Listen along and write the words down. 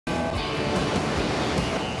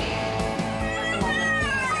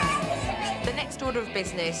first order of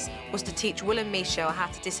business was to teach Will and Michelle how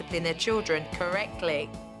to discipline their children correctly.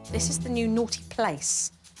 This is the new naughty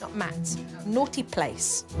place, not Matt. Naughty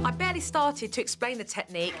place. I barely started to explain the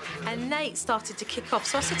technique, and Nate started to kick off.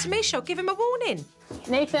 So I said to Michelle, give him a warning.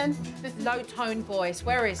 Nathan, Low-tone voice.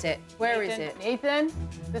 Where is it? Where is it? Nathan,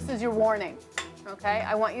 this is your warning, okay?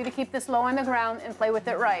 I want you to keep this low on the ground and play with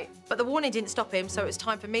it right. But the warning didn't stop him, so it was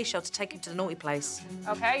time for Michelle to take him to the naughty place.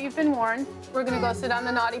 Okay, you've been warned. We're gonna go sit on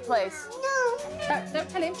the naughty place. Don't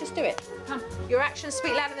tell him, just do it. Come. Your actions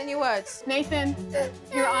speak louder than your words. Nathan,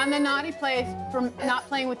 you're on the naughty place for not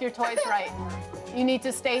playing with your toys right. You need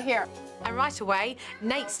to stay here. And right away,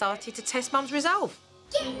 Nate started to test Mum's resolve.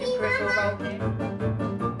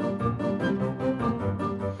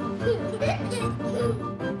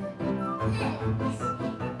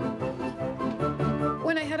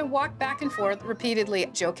 When I had to walk back and forth repeatedly,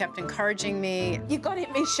 Joe kept encouraging me. You got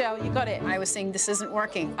it, Michelle, you got it. I was saying, this isn't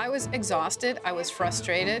working. I was exhausted, I was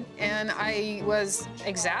frustrated, and I was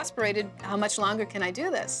exasperated. How much longer can I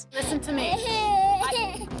do this? Listen to me.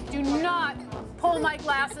 Do not pull my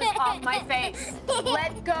glasses off my face.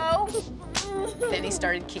 Let go. Then he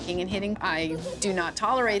started kicking and hitting. I do not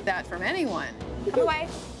tolerate that from anyone. Come away,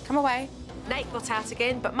 come away. Nate got out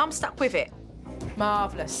again, but Mum stuck with it.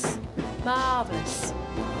 Marvellous, marvellous.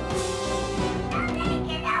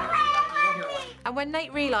 And when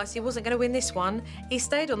Nate realised he wasn't going to win this one, he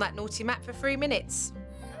stayed on that naughty mat for 3 minutes.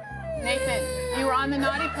 Nathan, you were on the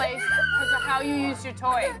naughty place because of how you used your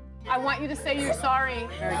toy. I want you to say you're sorry.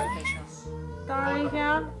 Very good, Michelle. Sorry,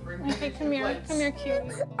 yeah? Okay, come here,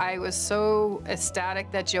 cutie. I was so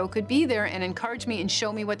ecstatic that Joe could be there and encourage me and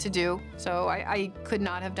show me what to do, so I could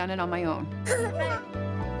not have done it on my own.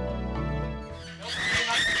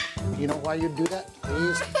 You know why you do that,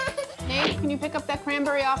 please? Nate, can you pick up that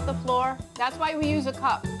cranberry off the floor? That's why we use a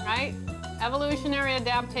cup, right? Evolutionary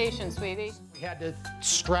adaptation, sweetie. We had to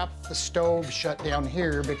strap the stove shut down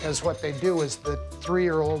here because what they do is the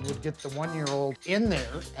 3-year-old would get the 1-year-old in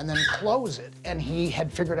there and then close it. And he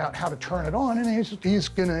had figured out how to turn it on, and he's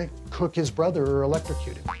gonna cook his brother or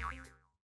electrocute him.